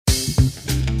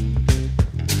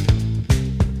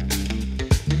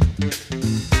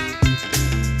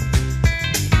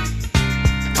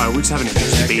having a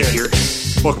huge debate here.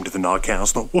 Welcome to the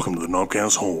Nobcast. Welcome to the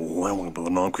Nobcast. Oh, welcome to the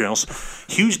Nobcast.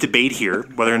 Huge debate here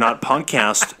whether or not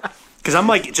podcast. Because I'm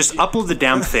like, just upload the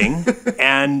damn thing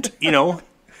and,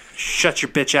 shut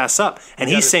your bitch ass up. And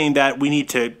he's saying that we need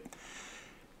to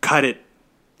cut it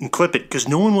and clip it because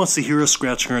no one wants to hear us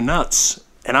scratching our nuts.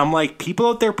 And I'm like, people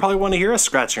out there probably want to hear us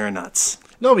scratching our nuts.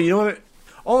 No, but you know what?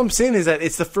 All I'm saying is that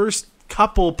it's the first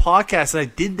couple podcasts that I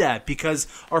did that because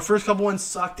our first couple ones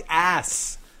sucked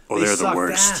ass. Oh, they're the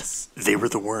worst. Ass. They were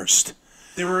the worst.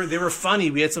 They were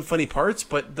funny. We had some funny parts,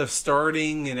 but the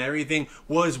starting and everything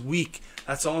was weak.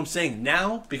 That's all I'm saying.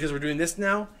 Now, because we're doing this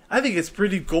now, I think it's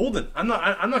pretty golden. I'm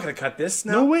not going to cut this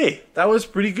now. No way. That was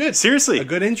pretty good. Seriously, a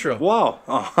good intro. Wow.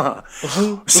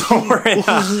 So we're in.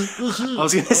 I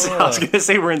was gonna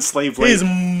say we're in Slave Lake. His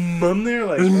mom there,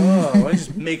 like, oh, why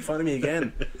just make fun of me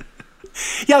again?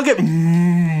 Yeah, I'll get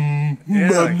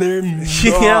mom there.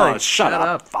 Yeah, like, shut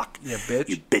up. Fuck. Yeah, bitch.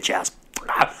 You bitch ass.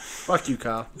 Fuck you,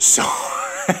 Kyle. So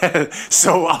I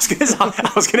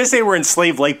was gonna say we're in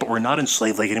Slave Lake, but we're not in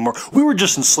Slave Lake anymore. We were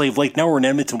just in Slave Lake. Now we're in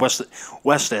Edmonton,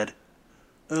 West Ed.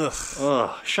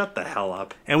 Ugh. Shut the hell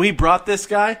up. And we brought this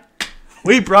guy. Oh,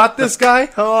 we brought this guy.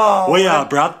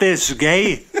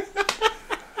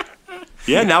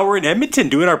 Yeah, now we're in Edmonton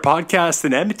doing our podcast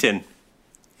in Edmonton.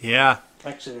 Yeah.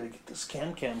 Actually, I gotta get this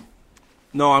cam.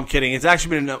 No, I'm kidding. It's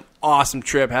actually been an awesome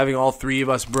trip having all three of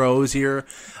us bros here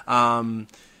in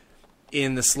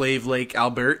the Slave Lake,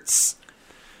 Alberts.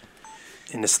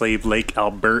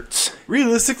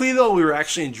 Realistically, though, we were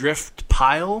actually in Drift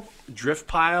Pile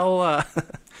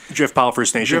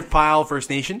First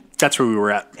Nation. That's where we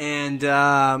were at. And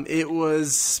it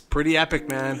was pretty epic,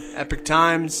 man. Epic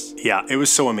times. Yeah, it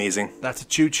was so amazing. That's a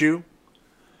choo-choo.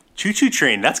 Choo-choo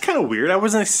train. That's kind of weird. I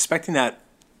wasn't expecting that.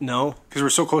 No. Because we're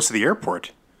so close to the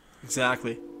airport.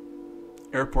 Exactly.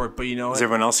 Airport, but you know what? Does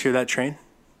everyone else hear that train?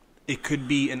 It could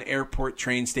be an airport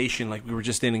train station like we were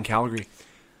just in Calgary.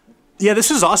 Yeah,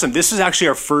 this is awesome. This is actually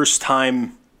our first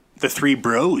time, the three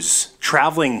bros,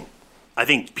 traveling, I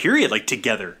think, period, like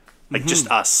together. Like just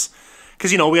us.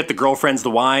 Because, we got the girlfriends, the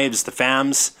wives, the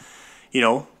fams,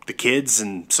 the kids.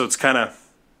 And so it's kind of,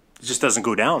 it just doesn't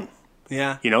go down.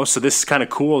 Yeah. So this is kind of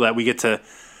cool that we get to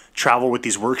travel with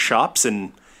these workshops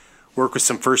and work with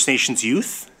some First Nations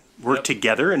youth, work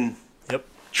together and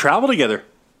travel together.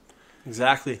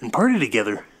 Exactly. And party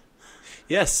together.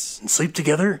 Yes. And sleep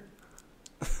together.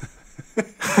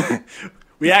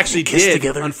 We actually did,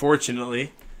 together.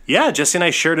 Unfortunately. Yeah, Jesse and I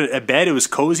shared a bed. It was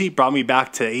cozy. Brought me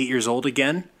back to 8 years old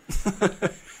again.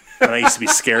 When I used to be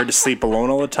scared to sleep alone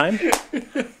all the time.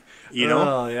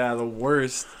 Oh, yeah, the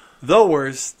worst. The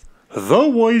worst.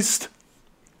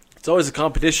 It's always a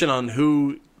competition on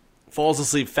who falls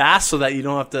asleep fast so that you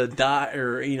don't have to die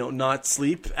or, not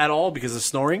sleep at all because of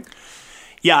snoring.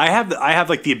 Yeah, I have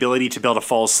like the ability to be able to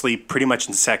fall asleep pretty much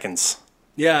in seconds.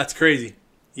 Yeah, it's crazy.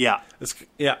 Yeah.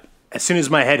 Yeah. As soon as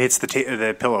my head hits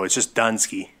the pillow, it's just done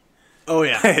ski. Oh,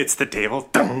 yeah. It's the table.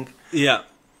 Yeah.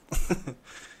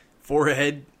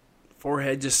 Forehead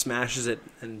just smashes it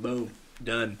and boom,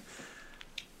 done.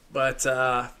 But,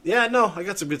 I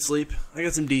got some good sleep. I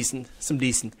got some decent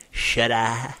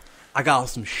shut-eye. I got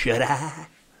some shut-eye.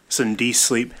 Some decent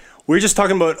sleep. We were just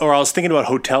talking about, or I was thinking about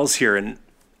hotels here and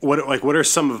what are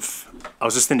some of, I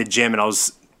was just in the gym and I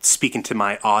was speaking to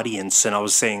my audience and I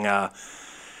was saying that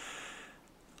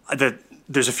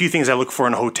there's a few things I look for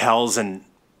in hotels and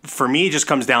for me it just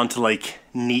comes down to like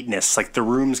neatness. Like the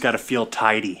room's got to feel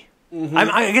tidy. Mm-hmm.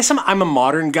 I guess I'm a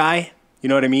modern guy. You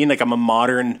know what I mean? Like I'm a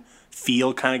modern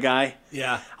feel kind of guy.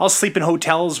 Yeah. I'll sleep in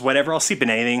hotels, whatever. I'll sleep in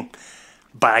anything.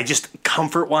 But I just,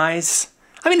 comfort-wise,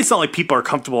 I mean, it's not like people are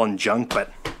comfortable in junk,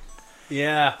 but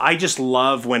yeah, I just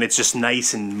love when it's just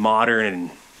nice and modern.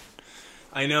 And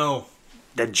I know.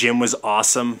 That gym was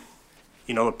awesome.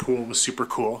 The pool was super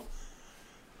cool.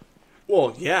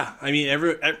 Well, yeah. I mean,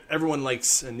 everyone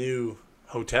likes a new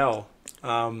hotel.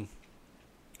 And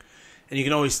you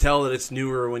can always tell that it's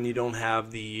newer when you don't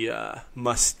have the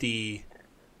musty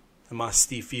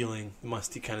feeling, the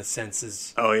musty kind of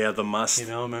senses. Oh yeah, the must.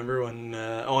 Remember when?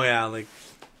 Like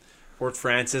Fort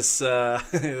Francis. There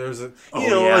was a.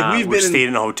 We've stayed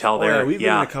in a hotel there. Yeah, we've been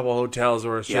in a couple of hotels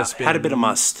where it's just been had a bit of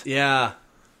must. Yeah,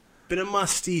 been a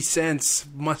musty sense,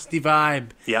 musty vibe.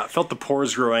 Yeah, I felt the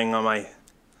pores growing on my.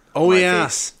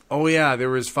 Face. Oh yeah, there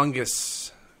was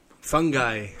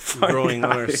fungi growing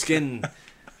on our skin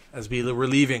as we were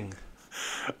leaving.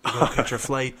 Go catch our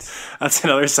flight. That's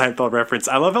another Seinfeld reference.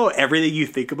 I love how everything you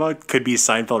think about could be a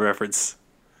Seinfeld reference.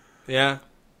 Yeah.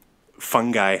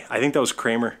 Fungi. I think that was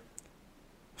Kramer.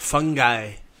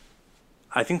 Fungi.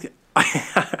 I think...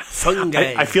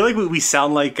 Fungi. I feel like we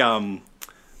sound like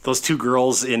Those two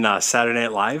girls in Saturday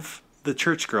Night Live, the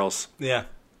church girls. Yeah.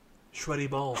 Sweaty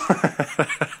balls.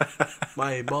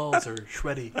 My balls are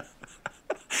sweaty.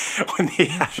 When they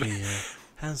have, She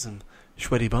has some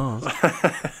sweaty balls.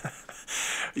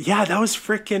 yeah, that was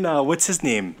freaking, what's his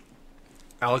name?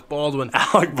 Alec Baldwin.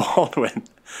 Alec Baldwin.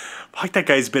 Fuck, that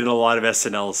guy's been in a lot of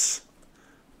SNLs.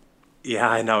 Yeah,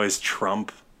 I know, his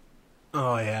Trump.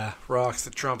 Oh, yeah. Rocks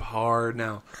the Trump hard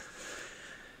now.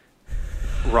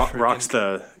 Rocks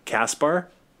the Cash Bar.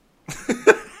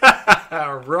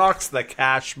 Rocks the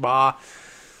cash bar.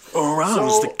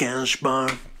 Rocks the Cash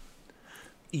Bar.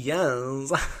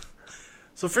 Yes.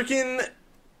 So freaking,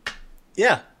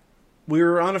 yeah. We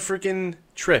were on a freaking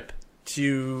trip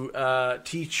to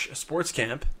teach a sports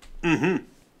camp. Mm-hmm.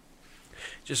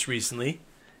 Just recently.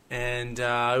 And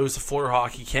it was a floor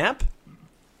hockey camp.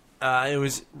 It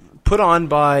was put on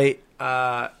by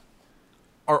our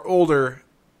older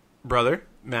brother,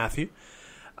 Matthew.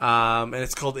 And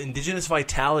it's called Indigenous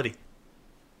Vitality.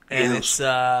 And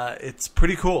it's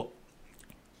pretty cool.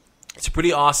 It's a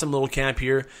pretty awesome little camp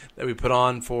here that we put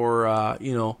on for,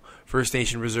 First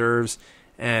Nation reserves,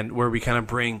 and where we kind of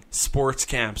bring sports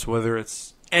camps, whether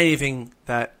it's anything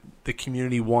that the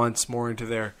community wants more into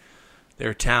their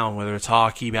town, whether it's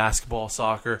hockey, basketball,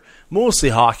 soccer, mostly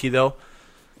hockey though,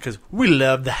 because we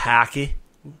love the hockey,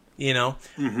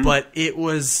 Mm-hmm. But it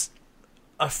was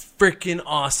a freaking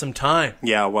awesome time.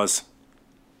 Yeah, it was.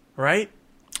 Right?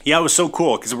 Yeah, it was so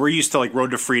cool because we're used to like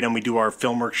Road to Freedom. We do our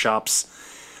film workshops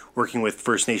working with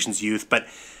First Nations youth, but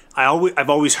I've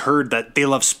always heard that they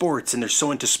love sports and they're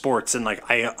so into sports, and like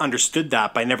I understood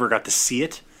that, but I never got to see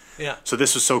it. Yeah. So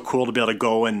this was so cool to be able to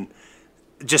go and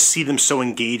just see them so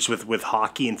engaged with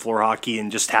hockey and floor hockey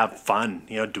and just have fun,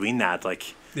 doing that.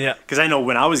 Like, Yeah. because I know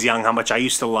when I was young how much I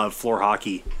used to love floor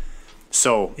hockey.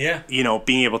 So, Yeah.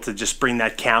 Being able to just bring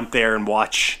that camp there and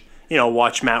watch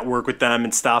Matt work with them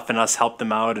and stuff and us help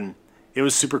them out, and it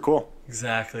was super cool.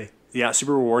 Exactly. Yeah,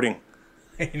 super rewarding.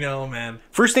 I know, man.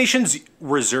 First Nations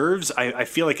reserves, I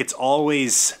feel like it's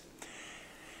always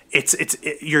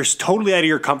you're totally out of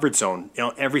your comfort zone,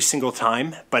 every single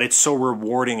time, but it's so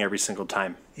rewarding every single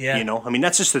time. Yeah. I mean,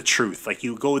 that's just the truth. Like,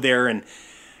 you go there and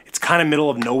it's kind of middle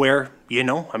of nowhere,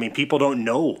 I mean, people don't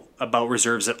know about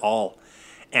reserves at all.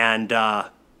 And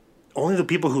only the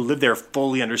people who live there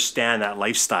fully understand that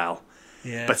lifestyle.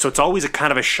 Yeah. But so it's always a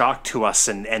kind of a shock to us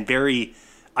and very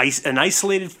an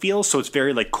isolated feel. So it's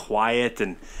very like quiet,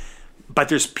 but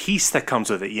there's peace that comes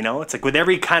with it. It's like with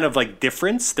every kind of like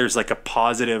difference, there's like a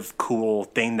positive, cool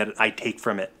thing that I take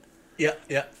from it. Yeah.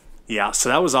 Yeah. Yeah. So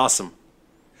that was awesome.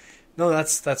 No,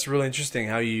 that's really interesting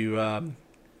how you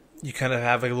you kind of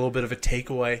have like a little bit of a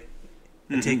takeaway.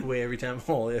 Takeaway every time.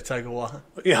 Oh, yeah, takeaway.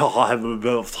 Yeah, I'll have a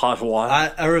bit of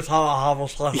takeaway. Every time I have a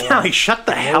takeaway. Yeah, like, shut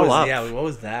the hell up. Yeah, what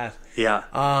was that? Yeah.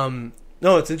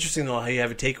 No, it's interesting though how you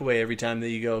have a takeaway every time that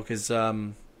you go, because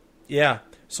yeah,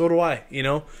 so do I.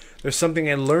 There's something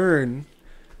I learn,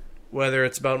 whether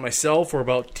it's about myself or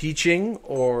about teaching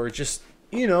or just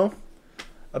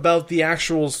about the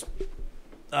actual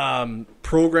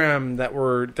program that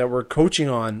we're coaching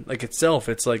on, like itself.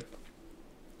 It's like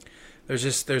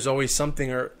there's always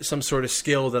something or some sort of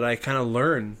skill that I kind of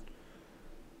learn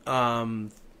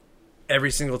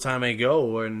every single time I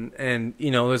go, and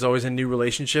there's always a new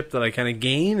relationship that I kind of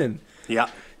gain, and yeah,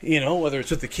 whether it's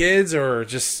with the kids or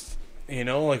just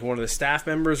like one of the staff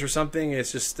members or something.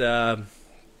 It's just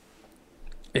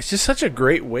such a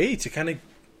great way to kind of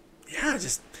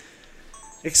just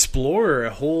explore a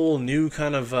whole new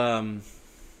kind of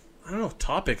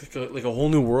topic, like a whole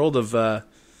new world of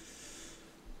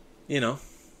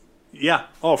yeah,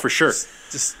 oh, for sure.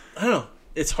 Just I don't know.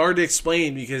 It's hard to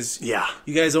explain because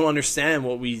you guys don't understand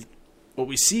what we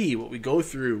see, what we go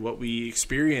through, what we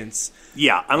experience.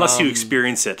 Yeah, unless you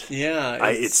experience it. Yeah,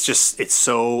 it's so it's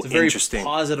a very interesting.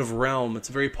 Positive realm. It's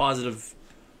a very positive,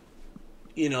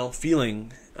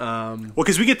 feeling. Well,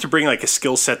 because we get to bring like a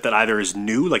skill set that either is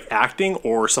new, like acting,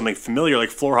 or something familiar, like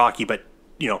floor hockey, but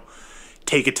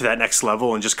take it to that next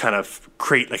level and just kind of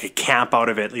create like a camp out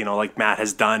of it, like Matt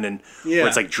has done, and where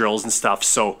it's like drills and stuff.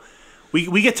 So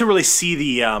we get to really see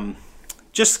the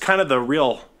just kind of the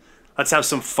real, let's have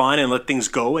some fun and let things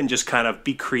go and just kind of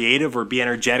be creative or be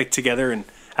energetic together, and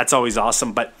that's always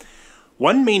awesome. But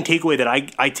one main takeaway that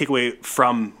I take away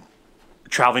from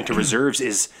traveling to reserves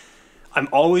is I'm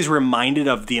always reminded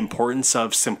of the importance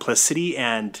of simplicity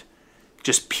and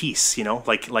just peace,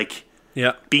 like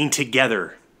being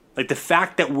together. Like the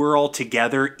fact that we're all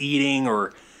together eating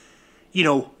or,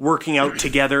 working out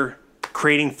together,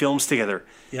 creating films together.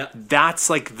 Yeah. That's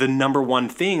like the number one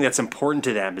thing that's important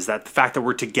to them, is that the fact that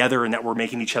we're together and that we're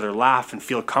making each other laugh and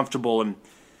feel comfortable. And,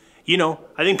 I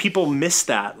think people miss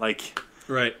that. Like,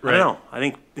 Right. I don't know. I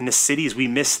think in the cities we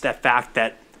miss that fact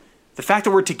that the fact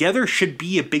that we're together should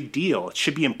be a big deal. It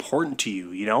should be important to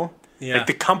you, Yeah. Like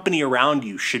the company around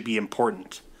you should be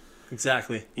important.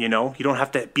 Exactly. You don't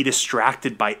have to be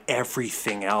distracted by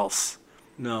everything else.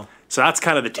 No. So that's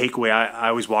kind of the takeaway. I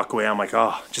always walk away. I'm like,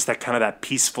 oh, just that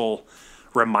peaceful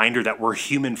reminder that we're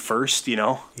human first.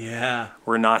 Yeah.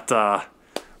 We're not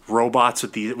robots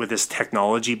with this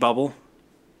technology bubble.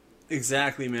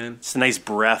 Exactly, man. It's a nice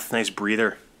breath, nice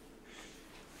breather.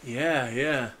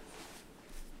 Yeah.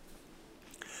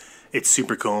 It's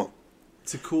super cool.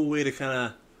 It's a cool way to kind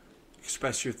of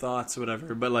express your thoughts or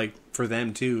whatever, but like for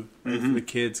them too, right? For the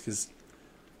kids, because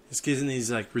there's kids in these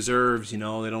like reserves, they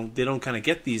don't kind of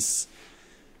get they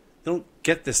don't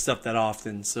get this stuff that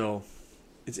often. So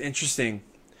it's interesting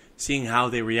seeing how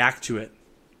they react to it.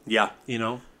 Yeah.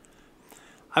 I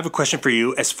have a question for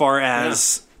you as far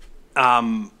as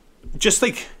just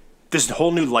like this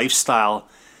whole new lifestyle.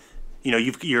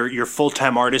 You're a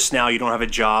full-time artist now. You don't have a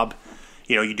job.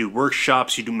 You do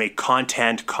workshops. You do make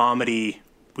content, comedy.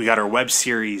 We got our web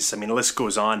series. I mean, the list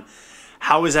goes on.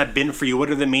 How has that been for you? What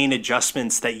are the main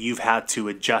adjustments that you've had to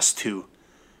adjust to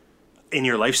in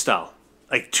your lifestyle,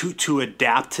 like to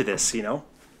adapt to this?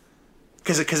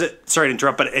 Because sorry to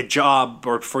interrupt, but a job,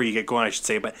 or before you get going, I should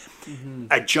say, but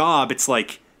a job, it's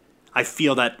like I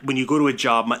feel that when you go to a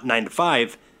job 9 to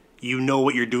 5, you know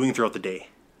what you're doing throughout the day,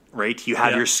 right? You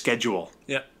have your schedule.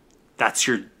 Yeah.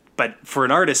 But for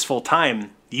an artist full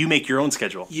time, you make your own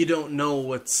schedule. You don't know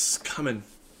what's coming.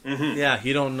 Yeah,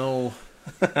 you don't know.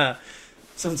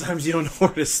 Sometimes you don't know where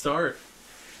to start.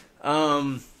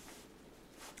 I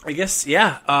guess,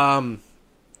 yeah.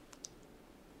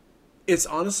 It's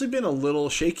honestly been a little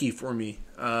shaky for me.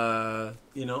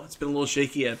 It's been a little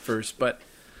shaky at first, but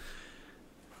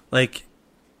like,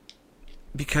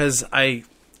 because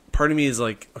part of me is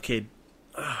like, okay,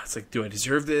 it's like, do I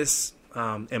deserve this?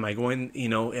 Am I going,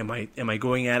 am I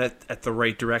going at it at the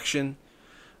right direction?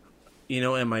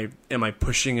 Am I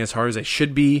pushing as hard as I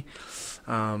should be?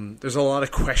 There's a lot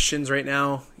of questions right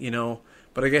now,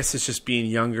 but I guess it's just being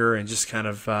younger and just kind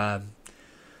of,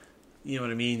 you know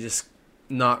what I mean? Just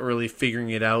not really figuring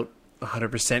it out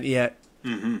 100% yet.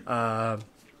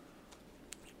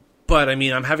 But I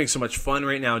mean, I'm having so much fun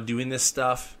right now doing this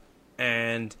stuff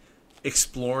and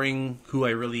exploring who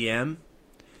I really am.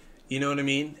 You know what I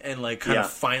mean? And like kind of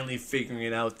finally figuring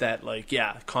it out that like,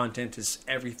 content is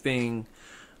everything.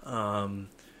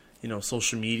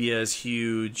 Social media is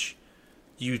huge.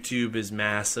 YouTube is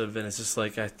massive, and it's just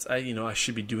like I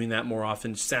should be doing that more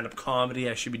often. Stand-up comedy,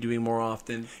 I should be doing more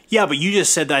often. Yeah, but you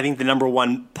just said that I think the number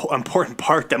one important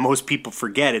part that most people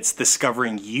forget, it's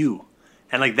discovering you,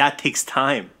 and like that takes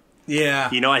time. Yeah,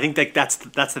 I think that's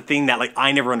the thing that like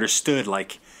I never understood.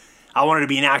 Like, I wanted to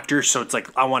be an actor, so it's like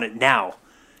I want it now.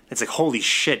 It's like, holy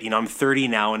shit, I'm 30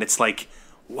 now, and it's like,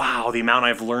 wow, the amount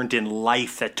I've learned in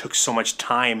life that took so much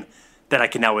time that I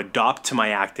can now adopt to my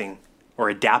acting or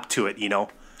adapt to it,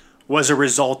 was a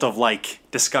result of like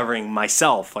discovering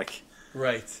myself, like,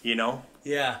 right,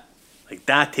 yeah, like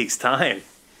that takes time.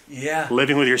 Yeah,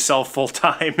 living with yourself full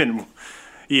time and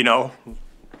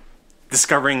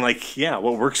discovering like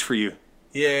what works for you.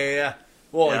 Yeah.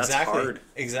 Well, exactly,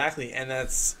 exactly, and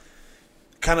that's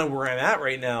kind of where I'm at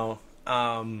right now.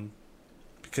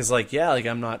 Because like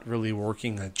I'm not really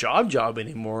working a job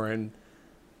anymore, and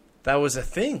that was a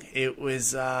thing. It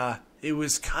was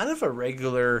kind of a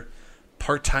regular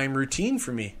part-time routine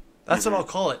for me. That's what I'll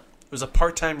call it. It was a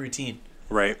part-time routine.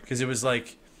 Right. Because it was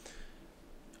like,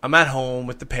 I'm at home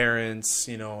with the parents,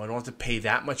 I don't have to pay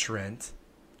that much rent.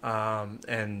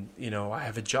 And, I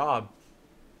have a job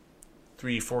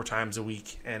 3-4 times a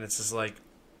week. And it's just like,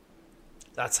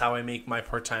 that's how I make my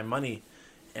part-time money.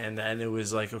 And then it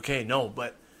was like, okay, no,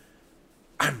 but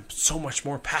I'm so much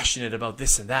more passionate about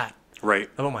this and that. Right.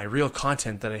 About my real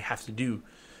content that I have to do.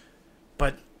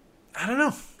 But I don't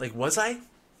know. Like, was I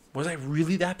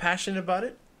really that passionate about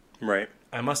it? Right.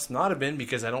 I must not have been,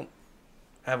 because I don't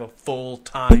have a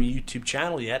full-time YouTube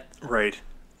channel yet. Right.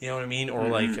 You know what I mean? Or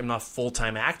like, I'm not a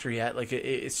full-time actor yet. Like,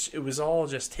 it was all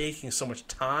just taking so much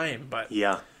time. But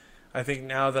yeah, I think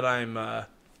now that I'm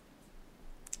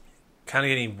kind of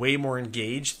getting way more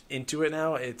engaged into it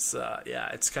now, it's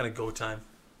kind of go time.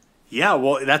 Yeah.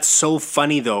 Well, that's so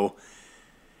funny though.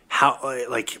 How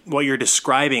like what you're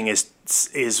describing is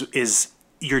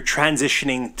you're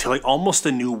transitioning to like almost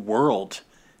a new world,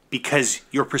 because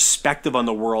your perspective on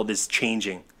the world is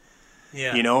changing.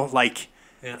 Yeah.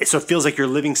 So it feels like you're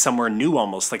living somewhere new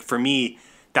almost. Like for me,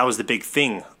 that was the big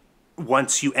thing.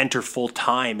 Once you enter full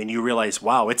time and you realize,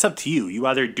 wow, it's up to you. You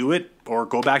either do it or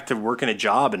go back to working a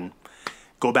job and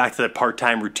go back to the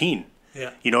part-time routine.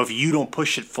 Yeah. You know, if you don't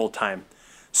push it full-time.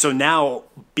 So now,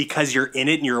 because you're in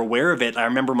it and you're aware of it, I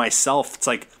remember myself, it's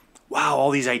like, wow,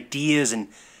 all these ideas. And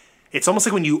it's almost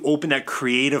like when you open that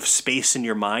creative space in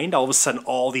your mind, all of a sudden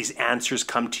all these answers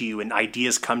come to you and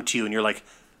ideas come to you. And you're like,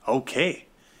 okay,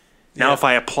 now if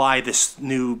I apply this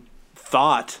new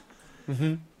thought,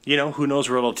 you know, who knows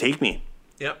where it'll take me.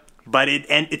 Yep. But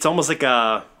it's almost like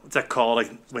a, what's that called?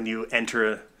 Like when you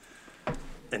enter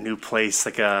a new place,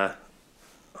 like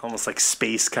almost like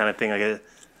space kind of thing, like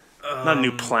not a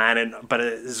new planet, but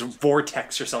it's a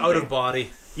vortex or something. Out of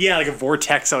body. Yeah, like a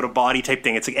vortex out of body type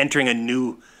thing. It's like entering a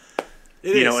new,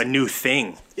 a new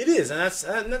thing. It is,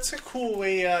 and that's a cool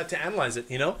way to analyze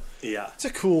it. You know. Yeah. It's a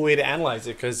cool way to analyze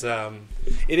it because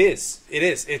it is.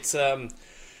 It's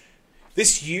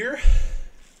this year.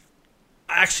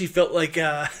 I actually felt like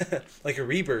like a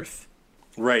rebirth.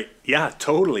 Right. Yeah.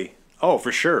 Totally. Oh,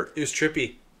 for sure. It was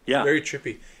trippy. Yeah. Very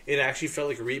trippy. It actually felt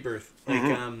like a rebirth.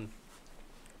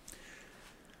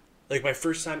 Like my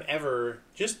first time ever,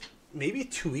 just maybe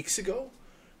 2 weeks ago,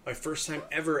 my first time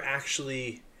ever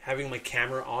actually having my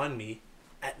camera on me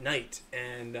at night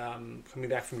and coming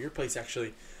back from your place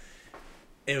actually.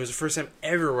 And it was the first time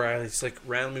ever where I just like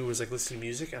randomly was like listening to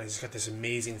music and I just got this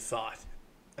amazing thought.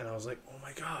 And I was like, oh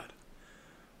my God.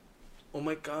 Oh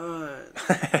my God.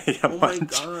 Oh my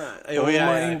God. Oh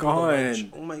my God.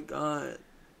 Oh my God.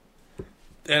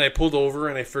 And I pulled over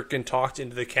and I freaking talked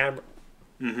into the camera.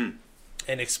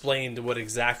 And explained what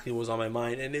exactly was on my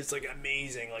mind, and it's like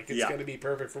amazing. Like it's gonna be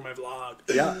perfect for my vlog.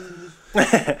 Yeah,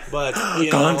 but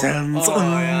you know, content.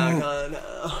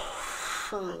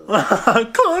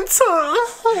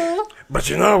 Content. But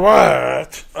you know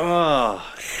what?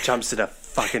 Jumps to the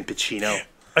fucking Pacino.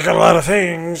 I got a lot of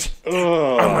things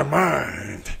on my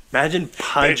mind. Imagine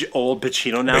Pudge old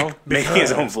Pacino now making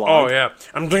his own vlog. Oh yeah,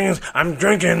 I'm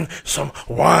drinking some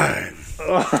wine.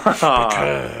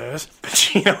 Because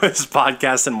Pacino is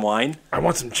podcast and wine. I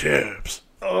want some chips.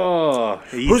 Oh,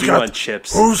 you do want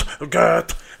chips. Who's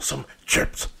got some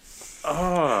chips?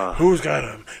 Oh, who's got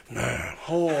them? No.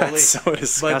 Holy, that's so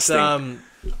disgusting.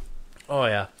 Oh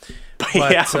yeah. But you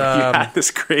had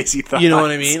this crazy thought. You know what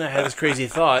I mean? I had this crazy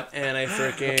thought, and I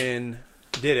freaking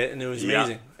did it, and it was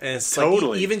amazing. And it's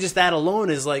totally. Like, even just that alone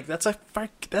is like that's a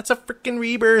freaking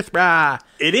rebirth, brah.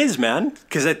 It is, man,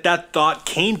 because that thought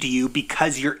came to you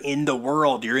because you're in the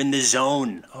world, you're in the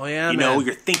zone. Oh yeah, you know,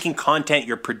 you're thinking content,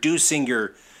 you're producing,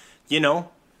 you're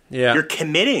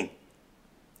committing.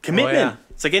 Commitment. Oh, yeah.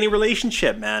 It's like any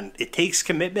relationship, man. It takes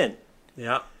commitment.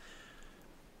 Yeah.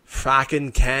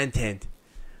 Fucking content.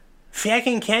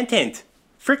 Fucking content.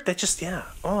 Frick, that just a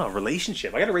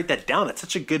relationship. I gotta write that down. That's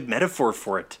such a good metaphor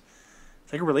for it.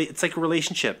 It's like a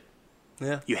relationship.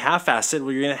 Yeah. You half-ass it,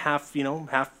 well, you're gonna half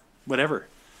whatever.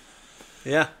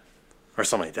 Yeah. Or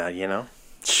something like that, you know?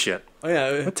 Shit. Oh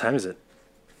yeah. What time is it?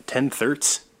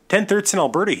 10:30. 10:30 in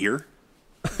Alberta here.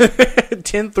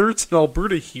 10:30 in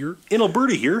Alberta here. In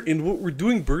Alberta here. And what we're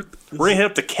doing, Bert? We're gonna hit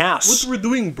up the Cass. What we're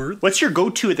doing, Bert? What's your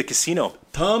go-to at the casino?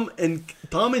 Tom and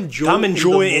Joe. Tom and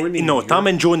Joe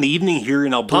in the evening here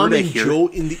in Alberta. Tom and Joe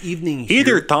in the evening here. Hey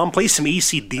there, Tom. Play some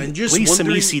ACDC. I'm just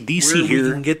ACDC here.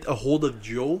 We can get a hold of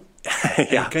Joe.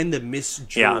 Yeah. I kind of miss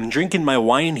Joe. Yeah, I'm drinking my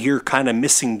wine here, kind of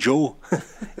missing Joe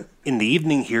in the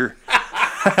evening here.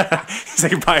 He's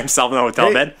like by himself in the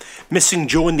hotel bed. Missing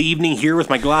Joe in the evening here with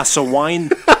my glass of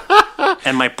wine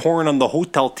and my porn on the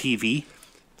hotel TV.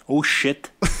 Oh, shit.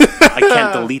 I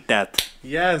can't delete that.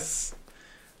 Yes.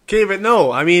 Okay, but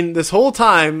no, I mean, this whole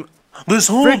time...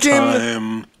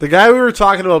 the guy we were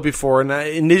talking about before,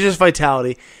 Indigenous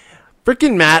Vitality,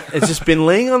 freaking Matt has just been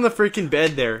laying on the freaking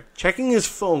bed there, checking his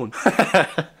phone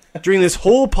during this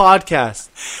whole podcast.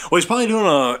 Well, he's probably doing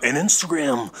an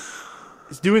Instagram.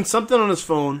 He's doing something on his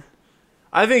phone.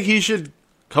 I think he should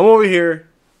come over here,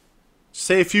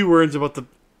 say a few words about the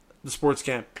sports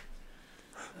camp.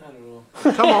 I don't know.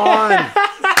 Come on.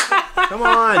 Come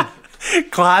on.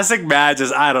 Classic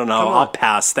badges. I don't know. I'll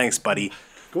pass. Thanks, buddy.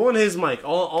 Go on his mic.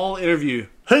 I'll interview.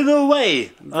 Hey, no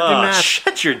way.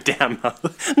 Shut your damn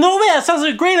mouth. No way. That sounds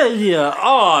like a great idea.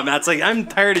 Oh, Matt's like, I'm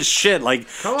tired as shit. Like,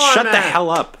 shut the hell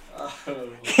up.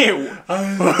 Hey,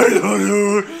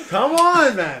 come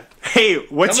on, man. Hey,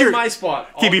 what's your my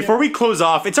spot? Okay, before we close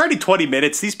off, it's already 20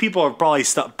 minutes. These people have probably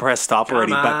pressed stop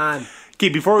already. But okay,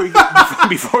 before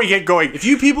we get going, if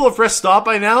you people have pressed stop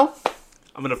by now,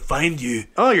 I'm gonna find you.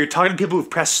 Oh, you're talking to people who've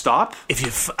pressed stop?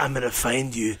 I'm gonna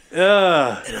find you,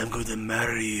 and I'm going to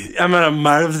marry you. I'm gonna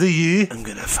murder you. I'm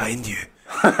gonna find you,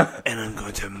 and I'm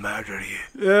going to murder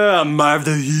you.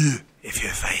 Murder you. If you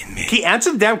find me. Okay,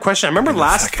 answer the damn question. I remember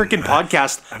last freaking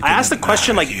podcast, I asked the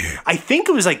question like, I think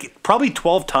it was like probably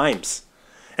 12 times.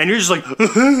 And you're just like,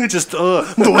 doing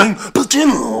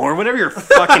Pacino, or whatever your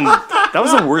fucking... That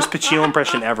was the worst Pacino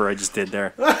impression ever I just did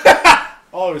there.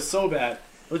 Oh, it was so bad.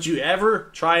 Don't you ever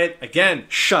try it again.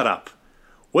 Shut up.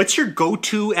 What's your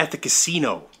go-to at the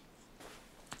casino?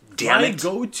 Damn My it.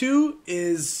 go-to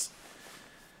is...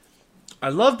 I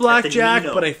love blackjack,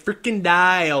 Nino. but I freaking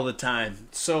die all the time.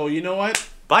 So, you know what?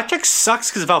 Blackjack sucks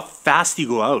because of how fast you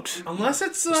go out. Unless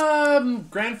it's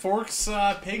Grand Forks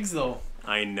pigs, though.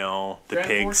 I know. The Grand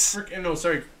pigs. Forks,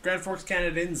 Grand Forks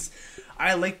Canadians.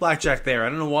 I like blackjack there. I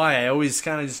don't know why. I always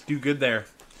kind of just do good there.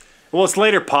 Well, it's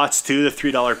later pots, too. The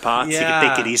 $3 pots. Yeah. You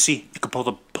can take it easy. You can pull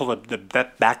the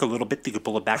bet back a little bit. You can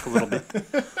pull it back a little bit.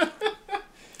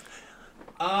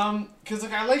 Because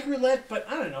I like roulette, but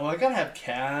I don't know. I gotta have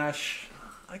cash.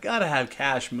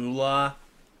 Moolah.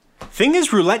 Thing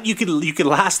is, roulette, you could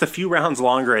last a few rounds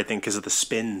longer, I think, because of the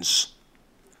spins.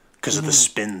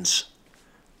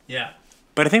 Yeah.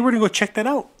 But I think we're going to go check that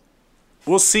out.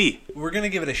 We'll see. We're gonna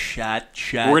give it a shot.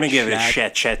 We're going to give it a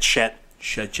shot. Shot.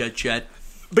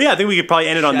 But yeah, I think we could probably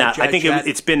end it on that. Chat, I think chat.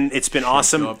 it's been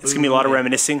awesome. It's going to be a lot of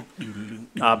reminiscing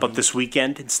about this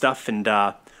weekend and stuff. And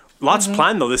lots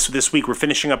planned, though, this week. We're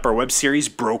finishing up our web series,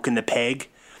 Broken the Peg.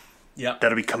 Yep.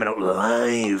 That'll be coming out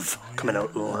live.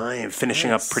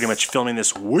 Finishing up pretty much filming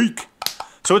this week.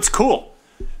 So it's cool.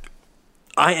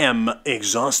 I am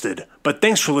exhausted. But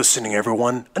thanks for listening,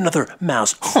 everyone. Another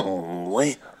mouse.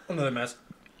 Another mess.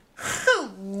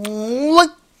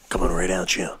 Coming right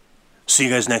at you. See you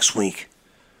guys next week.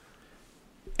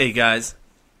 Hey, guys.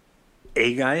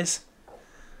 Hey, guys?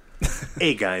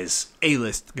 Hey, guys.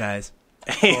 A-list, guys.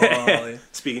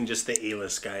 Speaking just the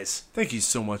A-list guys. Thank you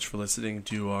so much for listening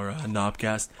to our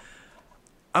Nobcast.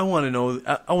 I want to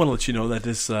let you know that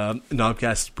this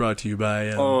Nobcast is brought to you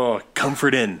by...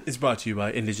 Comfort Inn. It's brought to you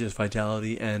by Indigenous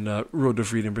Vitality and Road to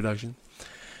Freedom Production.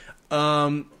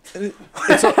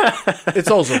 It's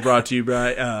also brought to you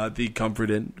by the Comfort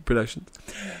Inn Productions.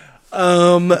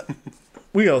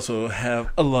 We also have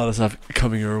a lot of stuff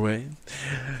coming your way.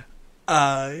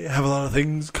 I have a lot of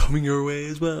things coming your way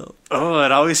as well. Oh,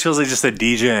 it always feels like just a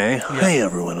DJ. Yeah. Hey,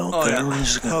 everyone out there. Yeah.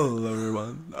 Hello,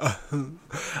 everyone.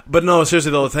 But no,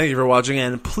 seriously, though, thank you for watching,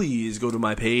 and please go to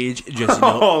my page, Jesse.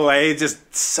 I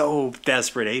just so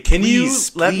desperate, eh? Can you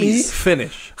let me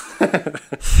finish?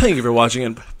 Thank you for watching,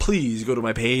 and please go to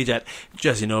my page at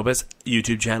Jesse Nobis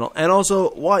YouTube channel. And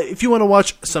also, if you want to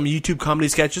watch some YouTube comedy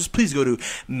sketches, please go to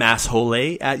Mass Hole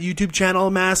at YouTube channel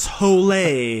Mass Hole.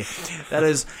 That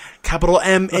is capital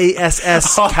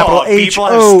M-A-S-S, capital H-O-L-E. People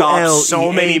have stopped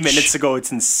so many minutes ago,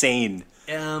 it's insane.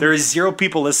 There are 0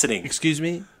 people listening. Excuse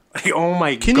me? Oh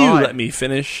my God. Can you let me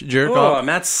finish, jerk off?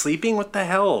 Matt's sleeping? What the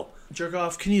hell? Jerk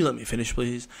off, can you let me finish,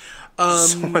 please?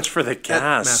 So much for the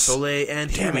gas. Masole, and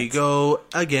here we go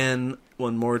again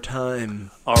one more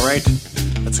time. All right,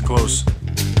 let's close.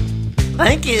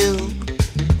 Thank you.